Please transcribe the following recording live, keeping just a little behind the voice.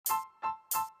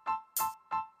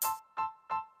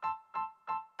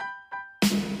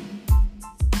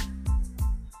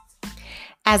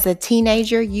As a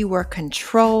teenager, you were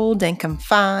controlled and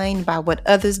confined by what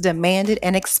others demanded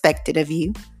and expected of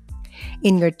you.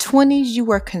 In your 20s, you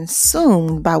were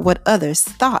consumed by what others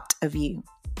thought of you.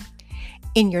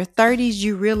 In your 30s,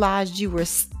 you realized you were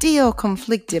still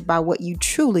conflicted by what you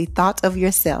truly thought of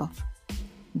yourself.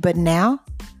 But now,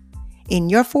 in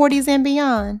your 40s and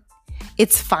beyond,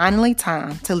 it's finally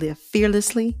time to live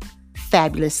fearlessly,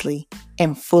 fabulously,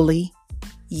 and fully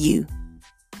you.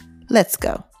 Let's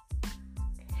go.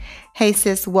 Hey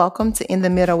sis, welcome to In the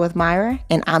Middle with Myra,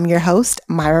 and I'm your host,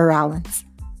 Myra Rollins.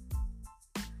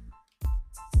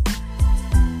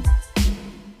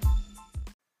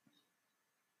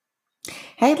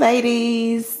 Hey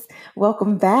ladies,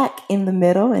 welcome back In the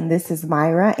Middle, and this is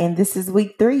Myra, and this is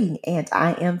week 3, and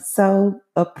I am so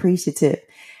appreciative.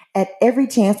 At every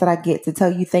chance that I get to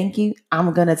tell you thank you,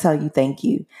 I'm going to tell you thank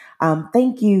you.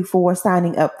 Thank you for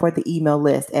signing up for the email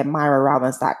list at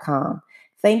myrarollins.com.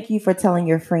 Thank you for telling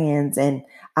your friends and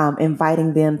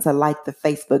inviting them to like the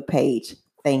Facebook page.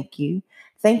 Thank you.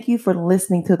 Thank you for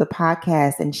listening to the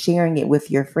podcast and sharing it with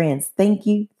your friends. Thank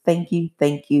you, thank you,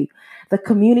 thank you. The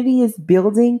community is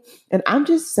building, and I'm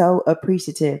just so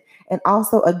appreciative. And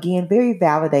also, again, very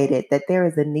validated that there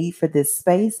is a need for this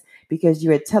space because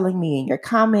you are telling me in your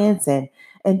comments and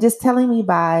just telling me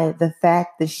by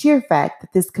the sheer fact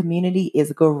that this community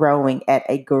is growing at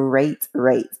a great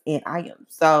rate. And I am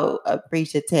so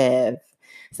appreciative.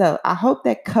 So I hope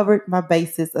that covered my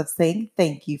basis of saying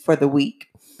thank you for the week.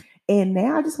 And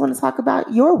now I just want to talk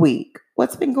about your week.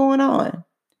 What's been going on?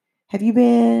 Have you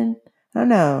been, I don't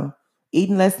know,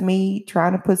 eating less meat,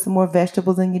 trying to put some more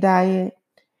vegetables in your diet?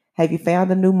 Have you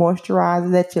found a new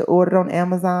moisturizer that you ordered on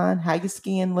Amazon? How your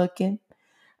skin looking?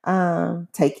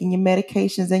 Taking your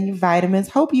medications and your vitamins.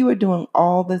 Hope you are doing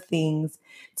all the things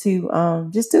to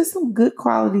just do some good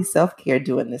quality self-care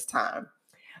during this time.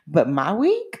 But my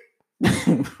week,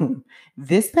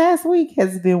 this past week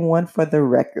has been one for the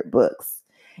record books.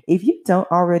 If you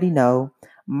don't already know,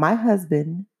 my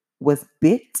husband was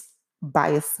bit by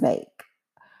a snake.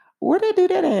 Where they do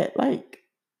that at? Like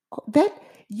that,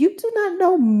 you do not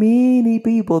know many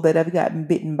people that have gotten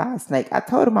bitten by a snake. I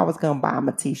told him I was going to buy him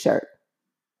a t-shirt.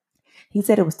 He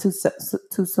said it was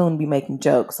too soon to be making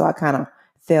jokes, so I kind of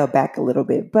fell back a little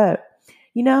bit. But,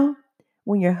 you know,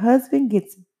 when your husband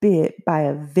gets bit by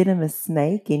a venomous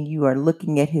snake and you are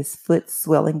looking at his foot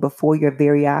swelling before your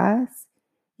very eyes,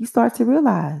 you start to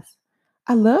realize,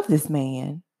 I love this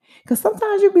man. Because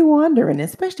sometimes you'll be wondering,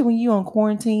 especially when you're on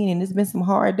quarantine and it's been some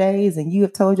hard days and you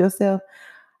have told yourself,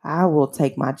 I will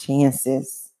take my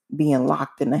chances being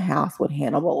locked in the house with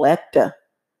Hannibal Lecter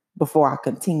before I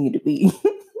continue to be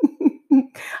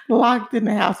locked in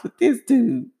the house with this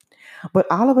dude. But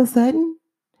all of a sudden,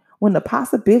 when the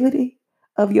possibility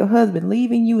of your husband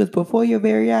leaving you is before your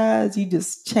very eyes, you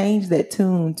just change that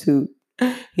tune to,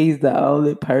 he's the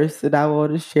only person I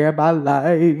want to share my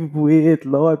life with.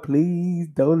 Lord, please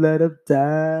don't let him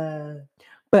die.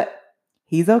 But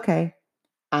he's okay.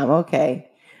 I'm okay.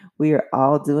 We are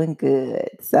all doing good.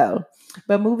 So,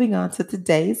 but moving on to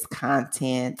today's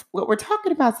content, what we're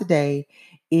talking about today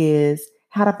is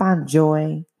how to find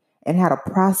joy and how to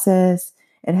process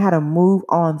and how to move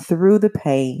on through the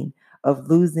pain of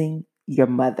losing your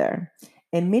mother.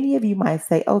 And many of you might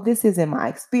say, oh, this isn't my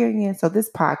experience, so this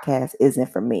podcast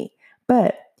isn't for me.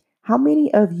 But how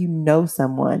many of you know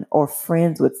someone or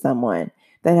friends with someone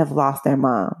that have lost their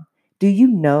mom? Do you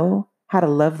know how to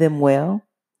love them well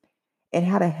and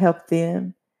how to help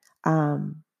them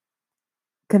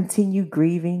continue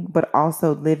grieving, but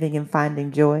also living and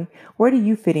finding joy? Where do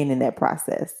you fit in that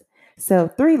process? So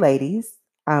 3 ladies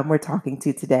we're talking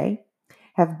to today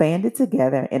have banded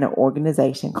together in an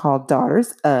organization called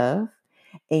Daughters of,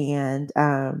 and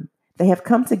they have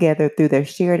come together through their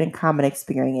shared and common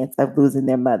experience of losing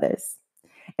their mothers.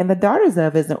 And the Daughters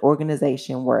of is an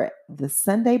organization where the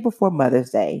Sunday before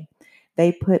Mother's Day,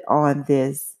 they put on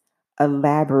this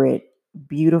elaborate,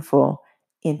 beautiful,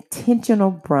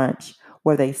 intentional brunch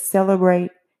where they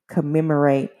celebrate,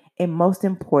 commemorate, and most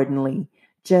importantly,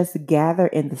 just gather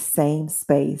in the same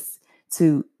space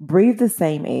to breathe the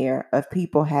same air of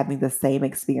people having the same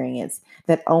experience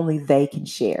that only they can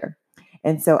share.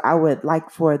 And so I would like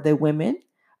for the women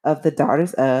of the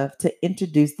Daughters of to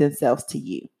introduce themselves to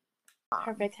you.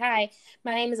 Perfect. Hi,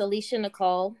 my name is Alicia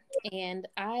Nicole, and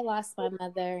I lost my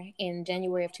mother in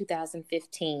January of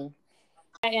 2015.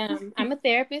 I'm a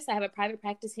therapist. I have a private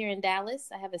practice here in Dallas.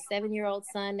 I have a 7-year-old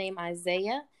son named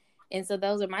Isaiah, and so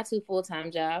those are my 2 full-time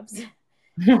jobs.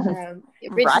 Originally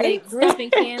Right? grew up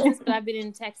in Kansas, but I've been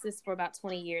in Texas for about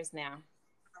 20 years now.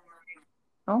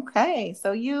 Okay,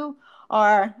 so you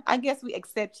are, I guess we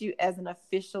accept you as an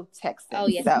official Oh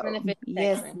Texan. yes, I'm an So, official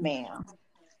yes, Texan. ma'am.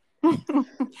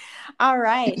 All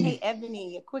right. Hey,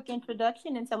 Ebony, a quick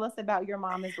introduction and tell us about your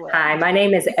mom as Hi, well. my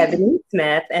name is Ebony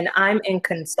Smith, and I'm in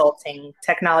consulting,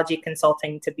 technology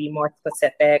consulting to be more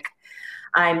specific.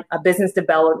 I'm a business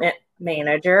development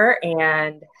manager,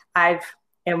 and I've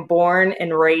am born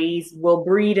and raised, will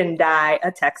breed and die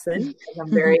a Texan because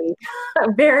I'm very,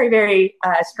 very, very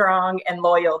strong and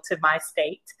loyal to my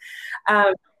state.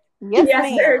 Um, Yes,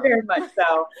 yes, very, ma'am. very much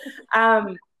so.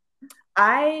 Um,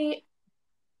 I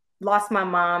lost my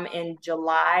mom in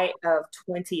July of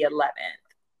 2011.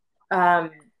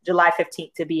 July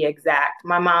 15th to be exact.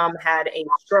 My mom had a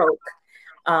stroke,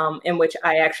 in which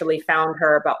I actually found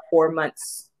her about 4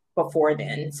 months before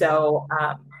then. So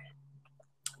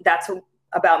that's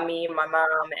about me, my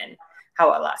mom, and how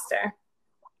I lost her.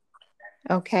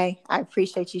 Okay, I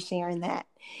appreciate you sharing that.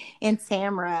 And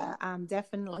Tamara,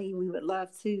 definitely we would love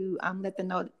to let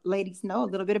the ladies know a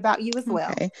little bit about you as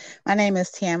well. Okay. My name is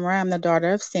Tamara. I'm the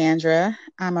daughter of Sandra.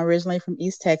 I'm originally from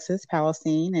East Texas,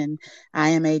 Palestine, and I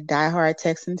am a diehard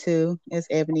Texan too, as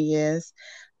Ebony is.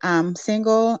 I'm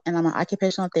single and I'm an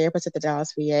occupational therapist at the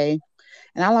Dallas VA.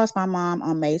 And I lost my mom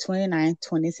on May 29th,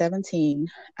 2017.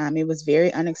 It was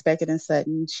very unexpected and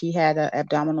sudden. She had an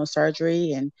abdominal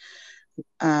surgery, and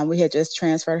we had just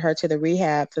transferred her to the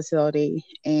rehab facility.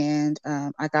 And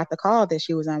I got the call that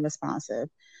she was unresponsive.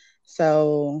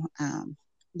 So,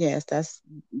 yes,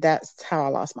 that's how I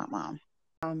lost my mom.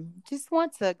 Just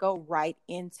want to go right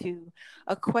into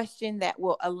a question that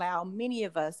will allow many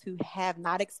of us who have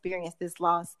not experienced this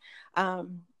loss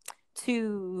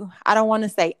to, I don't want to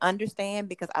say understand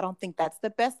because I don't think that's the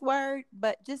best word,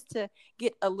 but just to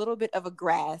get a little bit of a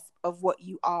grasp of what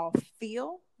you all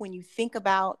feel when you think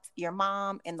about your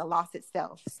mom and the loss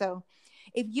itself. So,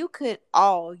 if you could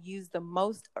all use the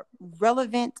most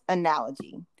relevant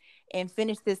analogy and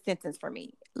finish this sentence for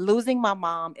me, losing my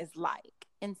mom is like.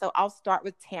 And so I'll start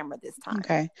with Tamara this time.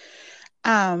 Okay.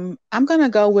 I'm gonna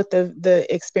go with the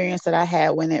experience that I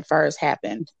had when it first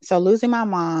happened. So losing my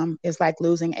mom is like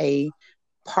losing a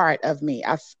part of me.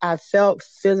 I felt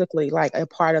physically like a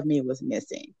part of me was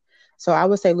missing. So I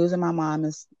would say losing my mom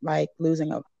is like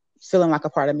feeling like a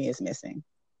part of me is missing.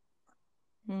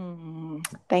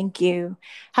 Thank you.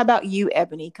 How about you,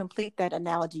 Ebony? Complete that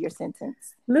analogy or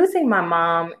sentence. Losing my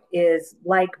mom is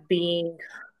like being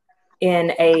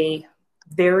in a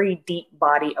very deep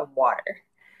body of water.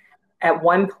 At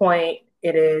one point,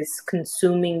 it is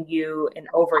consuming you and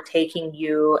overtaking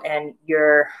you, and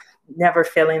you're never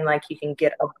feeling like you can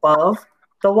get above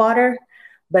the water.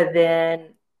 But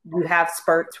then you have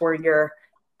spurts where you're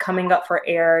coming up for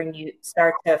air and you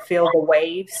start to feel the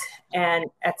waves. And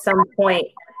at some point,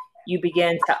 you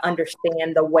begin to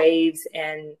understand the waves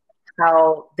and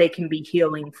how they can be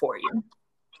healing for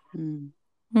you.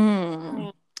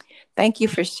 Thank you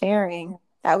for sharing.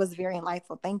 That was very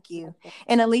insightful. Thank you.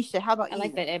 And Alicia, how about you? I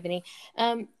like that, Ebony.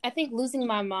 I think losing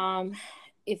my mom,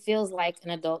 it feels like an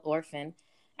adult orphan.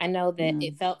 I know that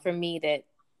it felt for me that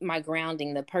my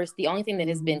grounding, the only thing that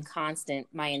has been constant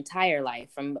my entire life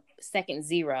from second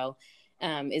zero,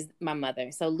 is my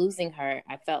mother. So losing her,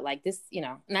 I felt like this,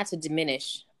 not to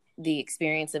diminish the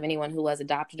experience of anyone who was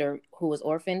adopted or who was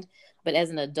orphaned, but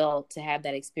as an adult to have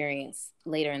that experience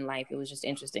later in life, it was just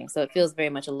interesting. So it feels very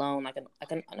much alone, like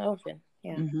an orphan.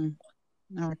 Yeah.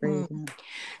 I agree with that.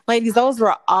 Ladies, those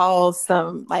were all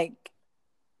some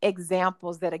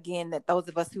examples that, again, that those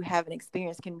of us who have an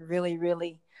experience can really,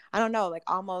 really, I don't know, like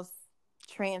almost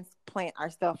transplant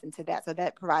ourselves into that. So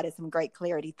that provided some great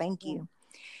clarity. Thank you.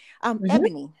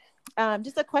 Ebony,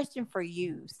 just a question for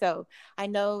you. So I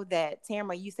know that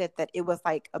Tamara, you said that it was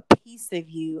like a piece of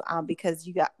you because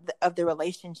you got of the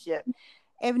relationship.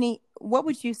 Ebony, what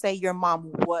would you say your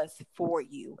mom was for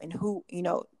you, and who,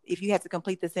 if you had to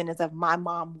complete the sentence of my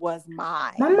mom was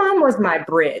my mom was my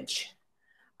bridge.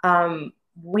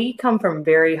 We come from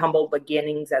very humble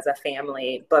beginnings as a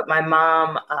family, but my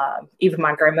mom, even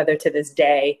my grandmother to this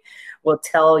day, will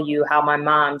tell you how my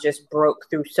mom just broke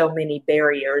through so many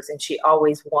barriers and she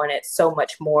always wanted so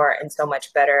much more and so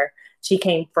much better. She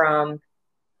came from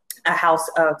a house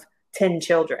of 10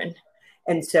 children.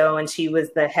 And she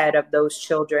was the head of those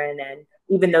children. And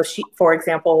even though for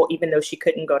example, even though she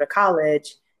couldn't go to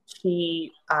college,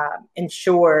 she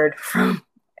ensured from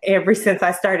since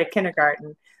I started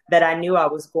kindergarten that I knew I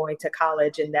was going to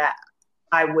college and that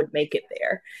I would make it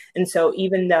there. And so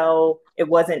even though it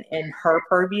wasn't in her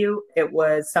purview, it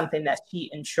was something that she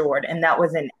ensured. And that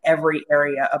was in every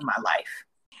area of my life.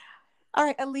 All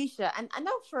right, Alicia, and I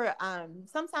know for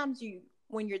sometimes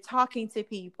when you're talking to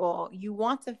people, you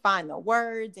want to find the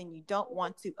words and you don't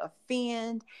want to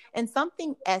offend. And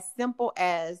something as simple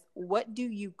as, what do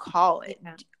you call it?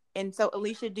 Yeah. And so,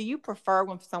 Alicia, do you prefer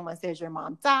when someone says your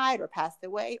mom died or passed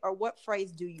away, or what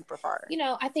phrase do you prefer?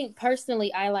 I think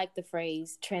personally I like the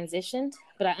phrase transitioned,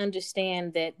 but I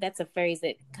understand that that's a phrase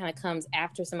that kind of comes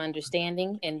after some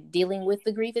understanding and dealing with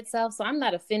the grief itself. So I'm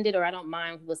not offended, or I don't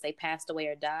mind when people say passed away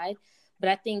or died. But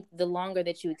I think the longer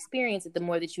that you experience it, the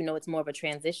more that you know it's more of a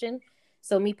transition.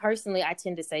 So me personally, I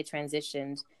tend to say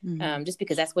transitioned, just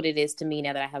because that's what it is to me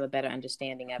now that I have a better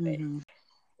understanding of it.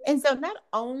 And so not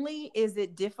only is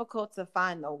it difficult to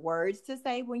find the words to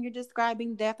say when you're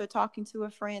describing death or talking to a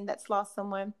friend that's lost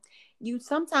someone, you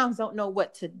sometimes don't know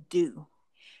what to do.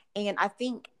 And I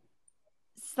think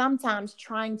sometimes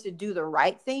trying to do the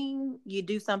right thing, you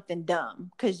do something dumb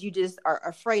because you just are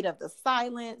afraid of the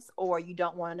silence, or you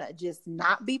don't want to just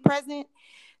not be present.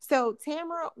 So,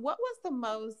 Tamara, what was the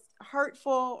most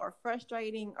hurtful or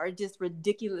frustrating or just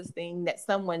ridiculous thing that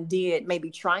someone did,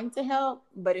 maybe trying to help,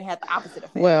 but it had the opposite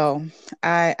effect? Well,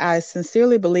 I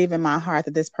sincerely believe in my heart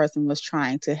that this person was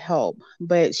trying to help,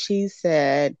 but she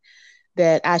said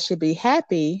that I should be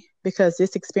happy because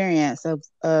this experience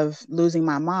of losing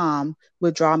my mom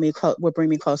would would bring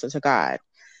me closer to God.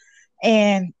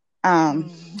 And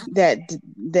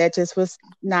that just was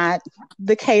not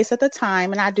the case at the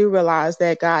time. And I do realize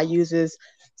that God uses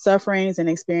sufferings and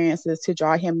experiences to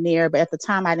draw him near. But at the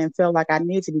time, I didn't feel like I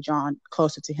needed to be drawn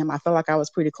closer to him. I felt like I was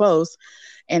pretty close,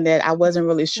 and that I wasn't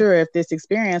really sure if this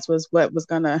experience was what was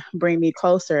going to bring me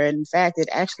closer. And in fact, it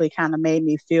actually kind of made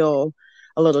me feel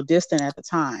a little distant at the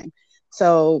time.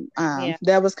 So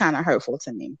that was kind of hurtful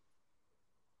to me.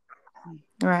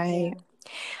 Right.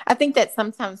 I think that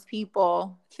sometimes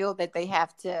people feel that they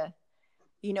have to,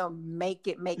 make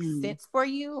it make sense for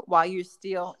you while you're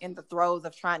still in the throes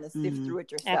of trying to sift through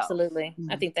it yourself. Absolutely.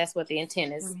 I think that's what the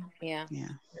intent is. Yeah.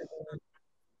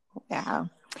 All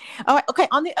right. Okay.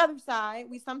 On the other side,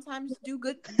 we sometimes do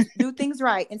things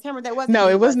right. And Tamara, that wasn't No,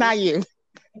 me, it was not you.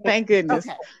 Thank goodness.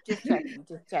 Okay.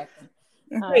 Just checking.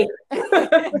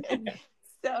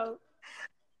 So,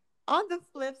 on the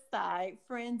flip side,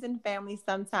 friends and family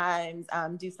sometimes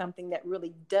do something that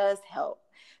really does help.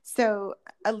 So,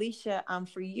 Alicia,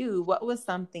 for you, what was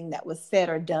something that was said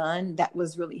or done that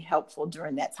was really helpful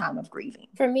during that time of grieving?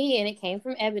 For me, and it came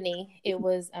from Ebony, it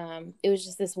was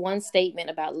just this one statement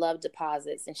about love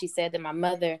deposits. And she said that my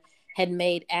mother had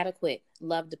made adequate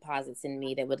love deposits in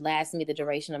me that would last me the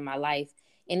duration of my life.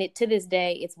 And to this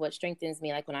day, it's what strengthens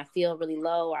me. Like when I feel really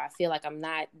low or I feel like I'm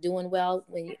not doing well,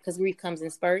 because grief comes in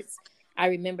spurts, I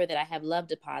remember that I have love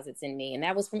deposits in me. And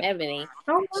that was from Ebony.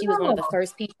 She was one of the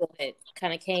first people that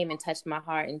kind of came and touched my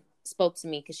heart and spoke to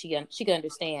me because she could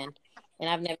understand. And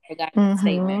I've never forgotten that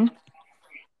statement.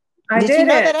 Did you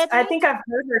know that, Ebony? I think I've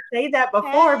heard her say that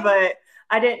before, but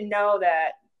I didn't know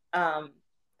that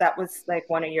that was like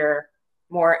one of your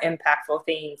more impactful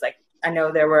things. Like, I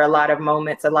know there were a lot of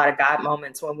moments, a lot of God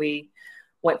moments when we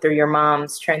went through your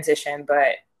mom's transition,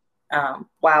 but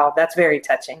wow, that's very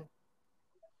touching.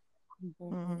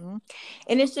 And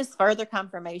it's just further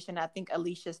confirmation. I think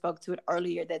Alicia spoke to it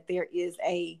earlier, that there is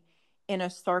a inner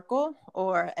circle,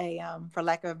 or a, for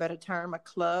lack of a better term, a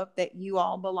club that you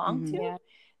all belong to,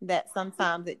 that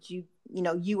sometimes that you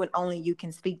and only you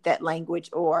can speak that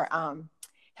language or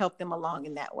help them along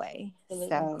in that way.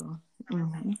 So,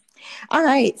 all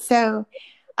right. So,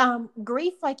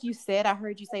 grief, like you said, I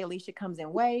heard you say, Alicia, comes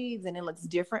in waves and it looks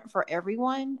different for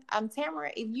everyone.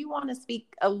 Tamara, if you want to speak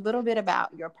a little bit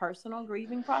about your personal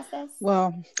grieving process.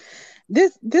 Well,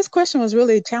 this question was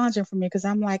really challenging for me because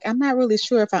I'm not really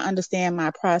sure if I understand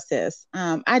my process.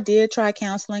 I did try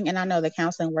counseling, and I know that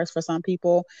counseling works for some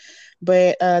people,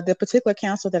 but the particular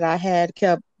counselor that I had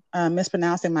kept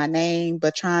mispronouncing my name,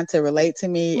 but trying to relate to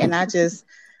me. And I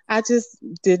just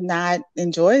did not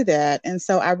enjoy that. And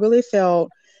so I really felt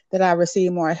that I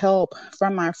received more help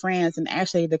from my friends and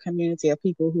actually the community of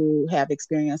people who have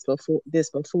experienced this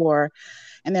before.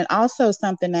 And then also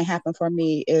something that happened for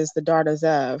me is the Daughters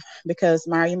of, because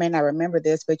Mara, you may not remember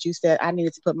this, but you said I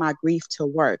needed to put my grief to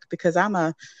work because I'm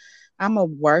a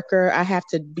worker. I have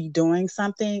to be doing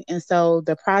something. And so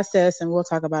the process, and we'll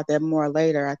talk about that more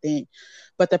later, I think,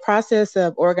 but the process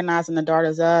of organizing the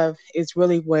Daughters of is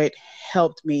really what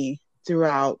helped me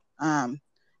throughout,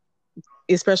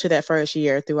 especially that first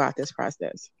year throughout this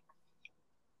process.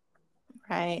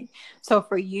 Right. So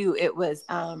for you, it was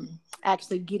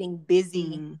actually getting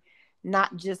busy,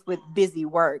 not just with busy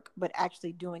work, but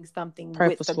actually doing something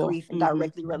purposeful with the grief and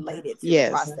directly related to the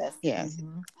process. Yes.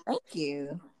 Thank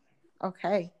you.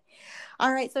 Okay.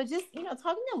 All right. So just,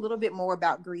 talking a little bit more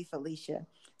about grief, Alicia.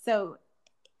 So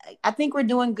I think we're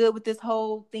doing good with this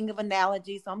whole thing of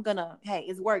analogy. So I'm gonna, hey,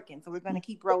 it's working. So we're gonna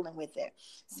keep rolling with it.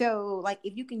 So like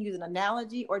if you can use an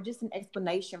analogy or just an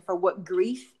explanation for what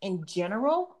grief in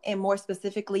general and more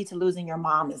specifically to losing your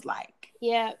mom is like.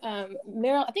 Yeah,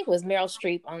 Meryl, I think it was Meryl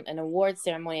Streep on an award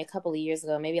ceremony a couple of years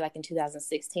ago, maybe like in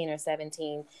 2016 or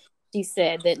 17. She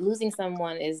said that losing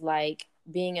someone is like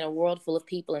being in a world full of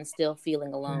people and still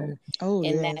feeling alone. Oh,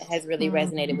 And yes. that has really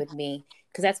resonated with me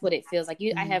because that's what it feels like.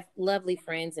 I have lovely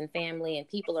friends and family and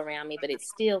people around me, but it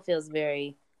still feels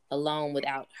very alone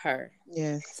without her.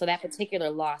 Yes. So that particular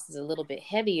loss is a little bit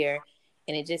heavier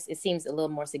and it seems a little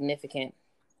more significant.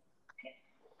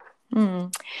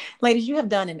 Ladies, you have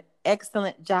done an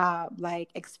excellent job like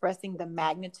expressing the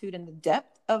magnitude and the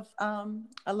depth of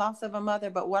a loss of a mother.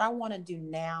 But what I want to do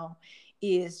now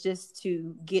is just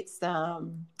to get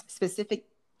some specific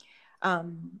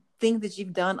things that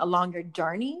you've done along your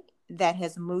journey that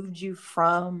has moved you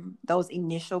from those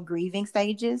initial grieving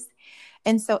stages.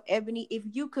 And so, Ebony, if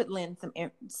you could lend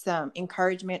some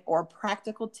encouragement or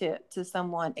practical tip to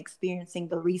someone experiencing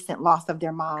the recent loss of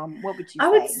their mom, what would you say? I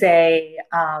would say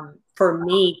for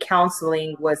me,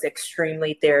 counseling was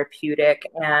extremely therapeutic.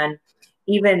 And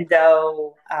even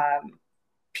though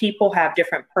people have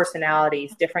different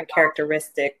personalities, different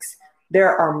characteristics,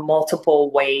 there are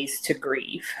multiple ways to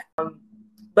grieve.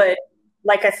 But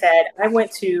like I said, I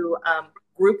went to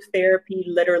group therapy.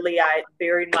 Literally, I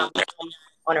buried my mom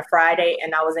on a Friday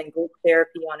and I was in group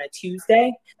therapy on a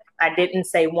Tuesday. I didn't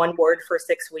say one word for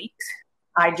 6 weeks.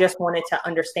 I just wanted to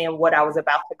understand what I was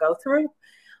about to go through.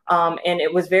 And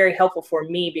it was very helpful for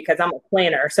me because I'm a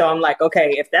planner. So I'm like,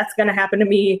 okay, if that's going to happen to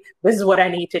me, this is what I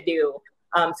need to do.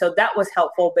 So that was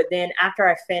helpful. But then after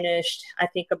I finished, I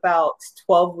think about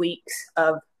 12 weeks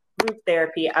of group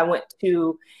therapy, I went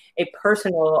to a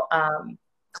personal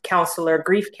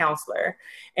grief counselor,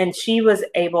 and she was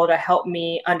able to help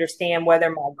me understand whether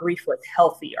my grief was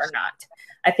healthy or not.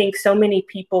 I think so many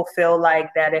people feel like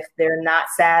that if they're not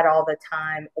sad all the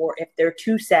time, or if they're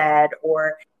too sad,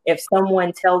 or if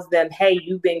someone tells them, hey,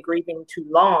 you've been grieving too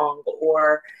long,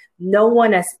 or no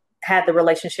one has had the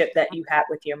relationship that you had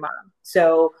with your mom.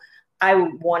 So I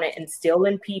want to instill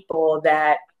in people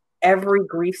that every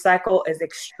grief cycle is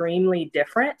extremely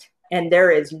different, and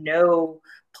there is no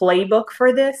playbook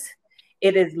for this.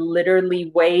 It is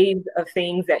literally waves of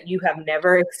things that you have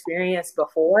never experienced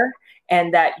before,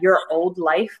 and that your old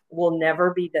life will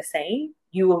never be the same.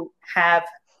 You will have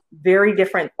very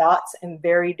different thoughts and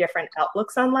very different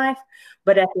outlooks on life.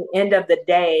 But at the end of the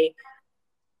day,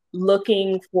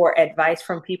 looking for advice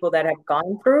from people that have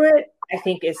gone through it, I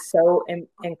think is so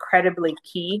incredibly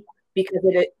key, because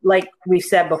like we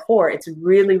said before, it's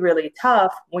really, really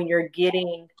tough when you're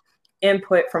getting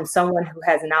input from someone who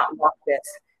has not walked this,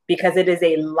 because it is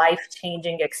a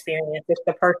life-changing experience. It's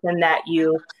the person that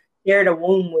you shared a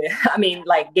womb with. I mean,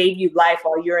 like gave you life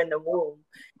while you're in the womb.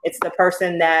 It's the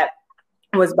person that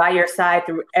was by your side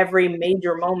through every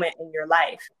major moment in your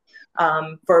life.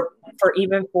 For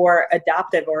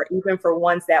adoptive, or even for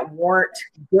ones that weren't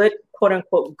good, quote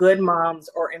unquote, good moms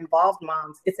or involved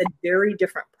moms, it's a very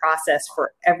different process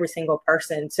for every single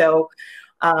person. So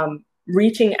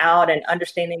reaching out and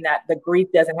understanding that the grief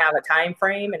doesn't have a time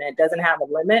frame and it doesn't have a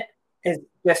limit is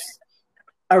just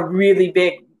a really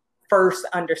big first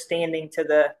understanding to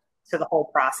the whole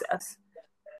process.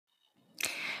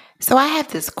 So I have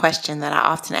this question that I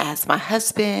often ask my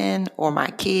husband or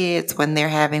my kids when they're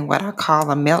having what I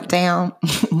call a meltdown.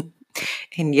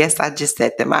 And yes, I just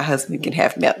said that my husband can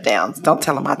have meltdowns. Don't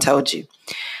tell him I told you.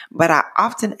 But I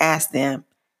often ask them,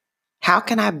 how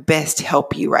can I best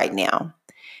help you right now?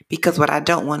 Because what I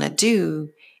don't want to do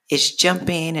is jump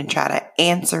in and try to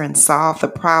answer and solve the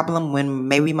problem when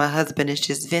maybe my husband is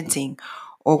just venting.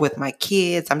 Or with my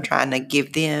kids, I'm trying to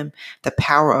give them the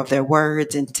power of their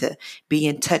words and to be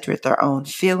in touch with their own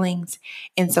feelings.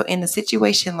 And so in a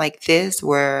situation like this,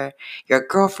 where your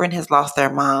girlfriend has lost their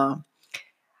mom,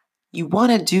 you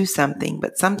want to do something,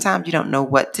 but sometimes you don't know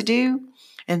what to do.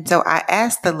 And so I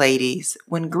asked the ladies,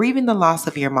 when grieving the loss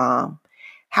of your mom,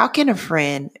 how can a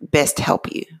friend best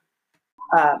help you?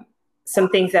 Some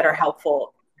things that are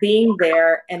helpful: being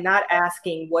there and not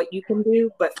asking what you can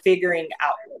do, but figuring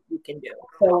out what you can do.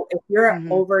 So if you're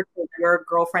over to your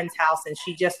girlfriend's house and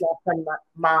she just lost her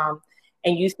mom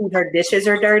and you see her dishes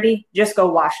are dirty, just go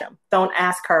wash them. Don't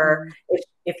ask her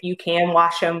if you can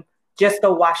wash them. Just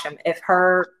go wash them. If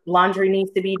her laundry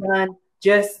needs to be done,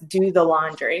 just do the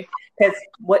laundry. Because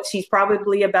what she's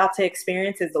probably about to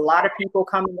experience is a lot of people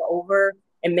coming over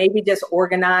and maybe just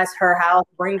organize her house,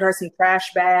 bring her some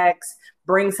trash bags,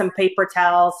 bring some paper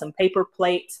towels, some paper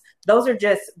plates. Those are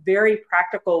just very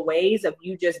practical ways of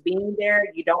you just being there.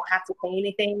 You don't have to pay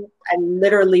anything. I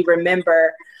literally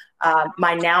remember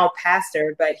my now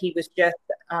pastor, but he was just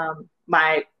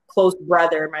my close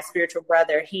brother, my spiritual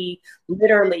brother. He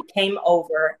literally came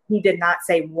over. He did not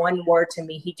say one word to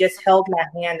me. He just held my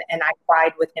hand, and I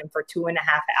cried with him for 2.5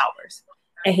 hours.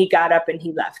 And he got up and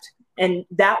he left. And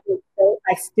that was so,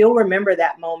 I still remember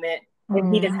that moment.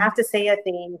 And he didn't have to say a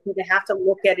thing. He didn't have to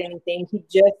look at anything. He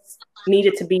just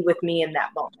needed to be with me in that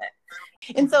moment.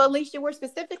 And so, Alicia, we're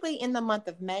specifically in the month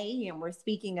of May, and we're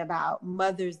speaking about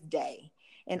Mother's Day.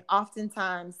 And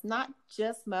oftentimes, not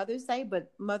just Mother's Day,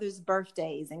 but mothers'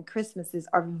 birthdays and Christmases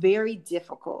are very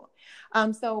difficult.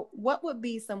 So what would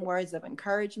be some words of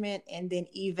encouragement, and then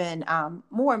even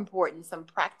more important, some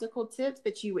practical tips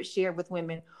that you would share with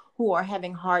women who are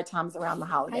having hard times around the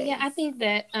holidays? Yeah, I think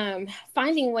that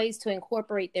finding ways to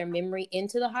incorporate their memory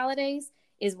into the holidays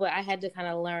is what I had to kind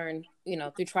of learn,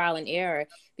 through trial and error,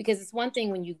 because it's one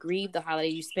thing when you grieve the holiday,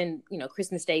 you spend,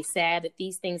 Christmas Day sad that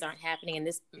these things aren't happening and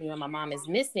this, my mom is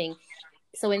missing.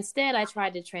 So instead, I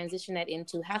tried to transition that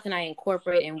into how can I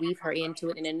incorporate and weave her into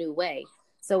it in a new way.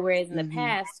 So whereas in the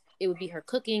past, it would be her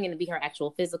cooking and it'd be her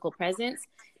actual physical presence.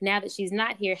 Now that she's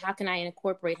not here, how can I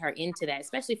incorporate her into that,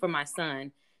 especially for my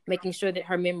son, making sure that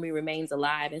her memory remains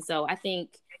alive. And so I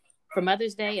think for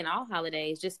Mother's Day and all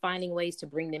holidays, just finding ways to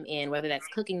bring them in, whether that's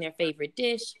cooking their favorite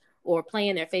dish or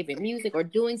playing their favorite music or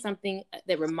doing something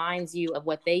that reminds you of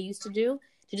what they used to do,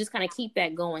 to just kind of keep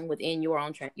that going within your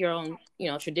own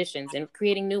traditions and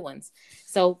creating new ones.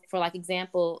 So for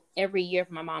example, every year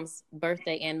for my mom's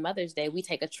birthday and Mother's Day, we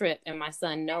take a trip, and my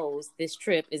son knows this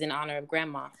trip is in honor of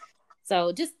grandma.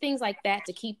 So just things like that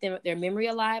to keep their memory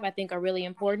alive, I think are really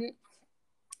important.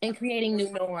 And creating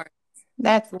new norms.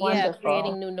 That's wonderful. Yeah,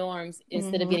 creating new norms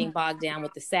instead of getting bogged down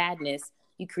with the sadness.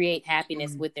 You create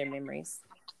happiness with their memories.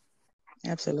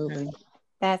 Absolutely.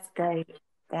 That's great.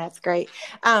 That's great.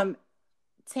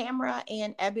 Tamara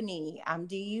and Ebony,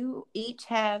 do you each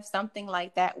have something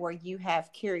like that where you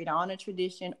have carried on a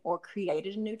tradition or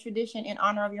created a new tradition in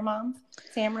honor of your mom?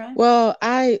 Tamara? Well,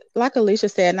 like Alicia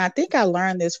said, and I think I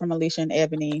learned this from Alicia and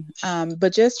Ebony,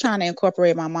 but just trying to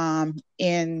incorporate my mom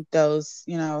in those,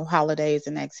 holidays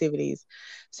and activities.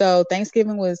 So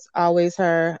Thanksgiving was always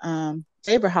her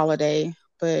favorite holiday,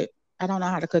 but I don't know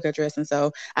how to cook her dressing,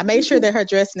 so I made sure that her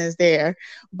dressing is there.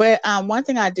 But one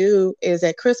thing I do is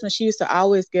at Christmas, she used to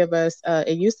always give us,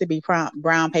 it used to be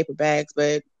brown paper bags,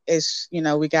 but as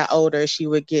we got older, she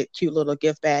would get cute little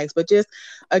gift bags, but just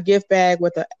a gift bag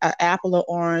with an apple or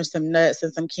orange, some nuts,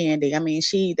 and some candy. I mean,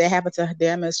 they happened to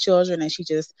them as children, and she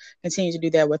just continued to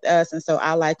do that with us. And so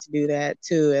I like to do that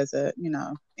too, as a,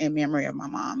 in memory of my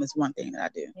mom, is one thing that I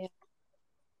do. Yeah.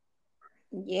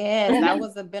 Yes, I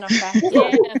was a benefactor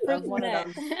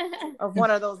of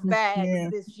one of those bags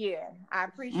this year. I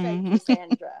appreciate you,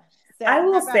 Sandra. I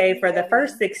will say for the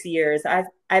first 6 years, I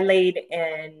laid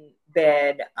in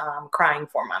bed crying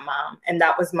for my mom, and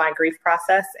that was my grief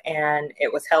process, and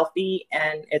it was healthy,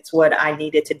 and it's what I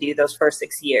needed to do those first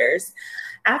 6 years.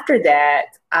 After that,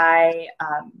 I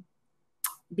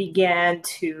began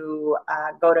to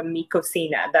go to Mi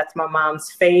Cocina. That's my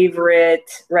mom's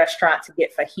favorite restaurant to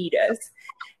get fajitas.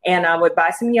 And I would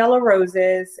buy some yellow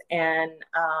roses and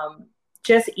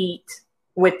just eat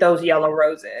with those yellow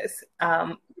roses.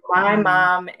 My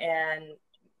mom and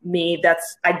me,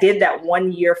 I did that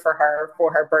 1 year for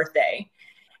her birthday.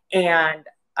 And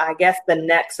I guess the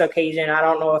next occasion, I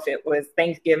don't know if it was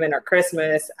Thanksgiving or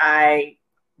Christmas, I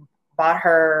bought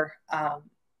her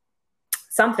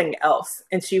something else.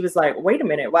 And she was like, wait a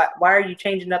minute, why are you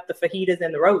changing up the fajitas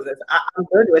and the roses? I'm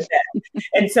good with that.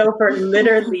 And so for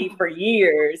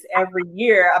years, every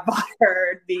year I bought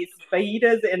her these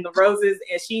fajitas and the roses,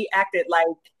 and she acted like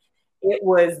it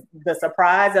was the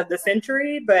surprise of the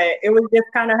century, but it was just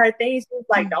kind of her thing. She was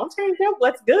like, don't change up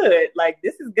what's good. Like,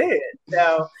 this is good.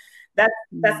 So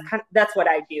that's what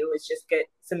I do, is just get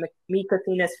some Mi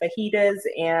Cocina's fajitas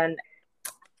and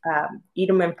eat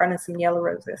them in front of some yellow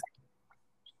roses.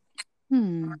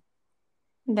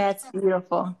 That's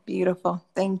beautiful. Beautiful.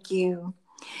 Thank you.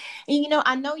 And,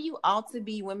 I know you all to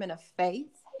be women of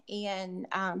faith. And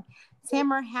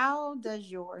Tamara, how does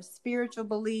your spiritual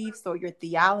beliefs or your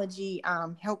theology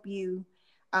help you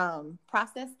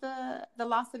process the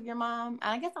loss of your mom?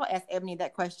 And I guess I'll ask Ebony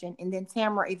that question. And then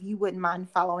Tamara, if you wouldn't mind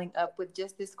following up with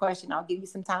just this question, I'll give you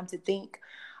some time to think.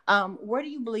 Where do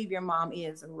you believe your mom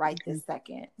is right this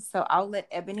second? So I'll let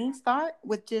Ebony start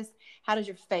with just how does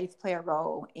your faith play a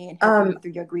role in helping you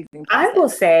through your grieving process? I will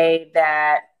say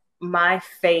that my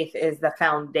faith is the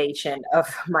foundation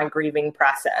of my grieving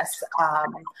process.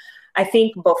 I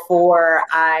think before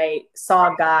I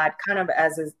saw God kind of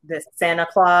as this Santa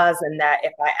Claus, and that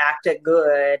if I acted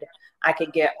good, I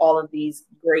could get all of these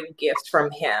great gifts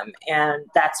from him. And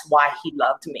that's why he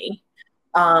loved me.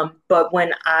 But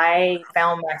when I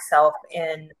found myself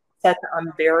in such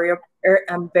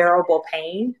unbearable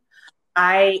pain,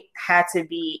 I had to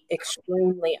be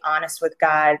extremely honest with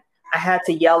God. I had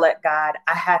to yell at God.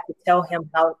 I had to tell him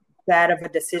how bad of a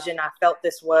decision I felt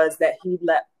this was, that he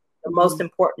let the most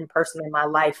important person in my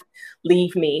life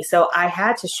leave me. So I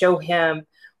had to show him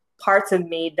parts of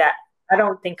me that I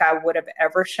don't think I would have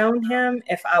ever shown him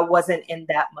if I wasn't in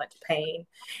that much pain.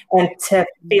 And to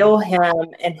feel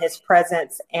him in his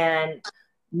presence and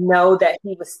know that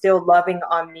he was still loving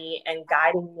on me and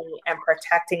guiding me and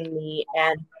protecting me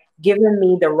and giving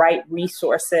me the right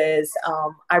resources.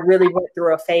 I really went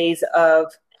through a phase of,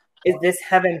 is this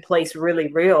heaven place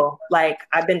really real? Like,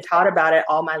 I've been taught about it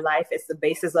all my life. It's the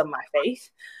basis of my faith.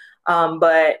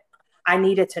 But I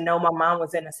needed to know my mom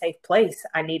was in a safe place.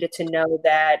 I needed to know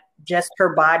that just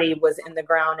her body was in the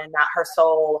ground and not her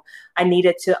soul. I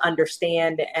needed to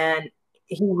understand. And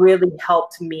he really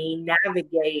helped me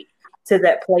navigate to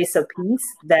that place of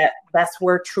peace, that's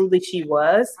where truly she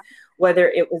was, whether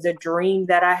it was a dream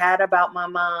that I had about my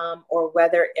mom, or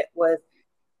whether it was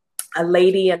a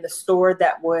lady in the store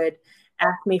that would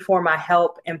ask me for my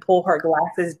help and pull her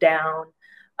glasses down,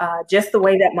 just the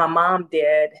way that my mom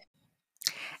did.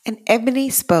 And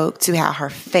Ebony spoke to how her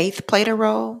faith played a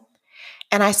role.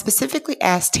 And I specifically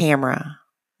asked Tamara,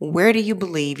 where do you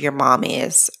believe your mom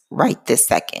is right this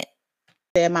second?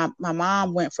 My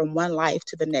mom went from one life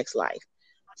to the next life.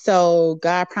 So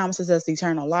God promises us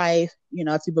eternal life. You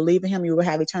know, if you believe in him, you will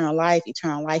have eternal life,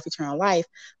 eternal life, eternal life.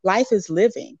 Life is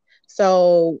living.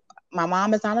 So my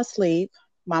mom is not asleep.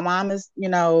 My mom is,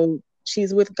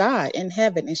 she's with God in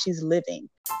heaven and she's living.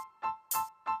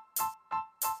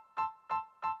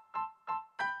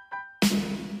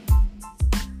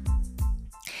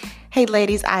 Hey,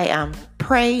 ladies, I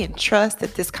pray and trust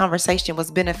that this conversation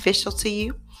was beneficial to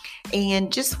you.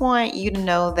 And just want you to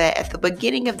know that at the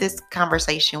beginning of this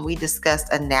conversation, we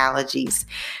discussed analogies.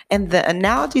 And the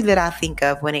analogy that I think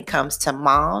of when it comes to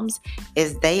moms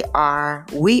is we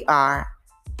are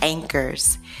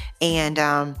anchors.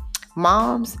 And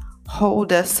moms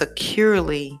hold us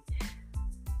securely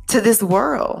to this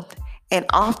world. And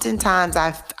oftentimes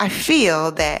I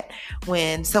feel that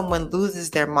when someone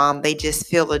loses their mom, they just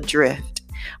feel adrift.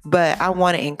 But I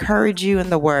want to encourage you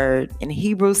in the word. In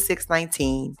Hebrews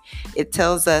 6:19, it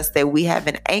tells us that we have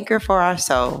an anchor for our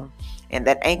soul. And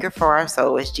that anchor for our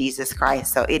soul is Jesus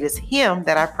Christ. So it is him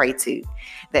that I pray to,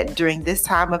 that during this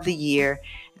time of the year,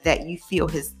 that you feel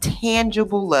his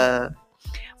tangible love.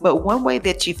 But one way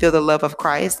that you feel the love of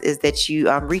Christ is that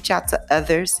you reach out to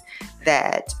others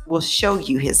that will show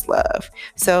you his love.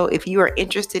 So if you are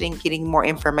interested in getting more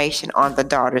information on the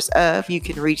Daughters of, you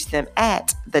can reach them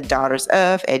at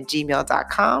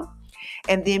thedaughtersof@gmail.com.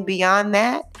 And then beyond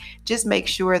that, just make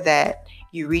sure that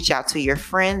you reach out to your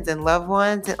friends and loved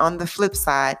ones. And on the flip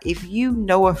side, if you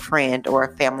know a friend or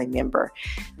a family member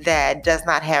that does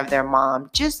not have their mom,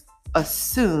 just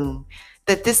assume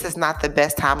that this is not the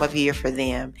best time of year for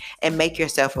them, and make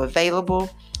yourself available,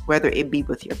 whether it be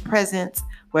with your presence,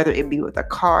 whether it be with a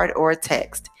card or a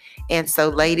text. And so,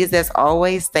 ladies, as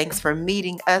always, thanks for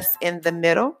meeting us in the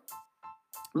middle,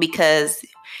 because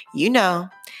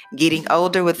getting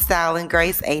older with style and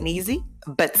grace ain't easy,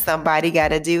 but somebody got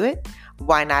to do it.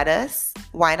 Why not us?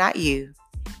 Why not you?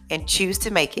 And choose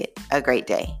to make it a great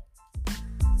day.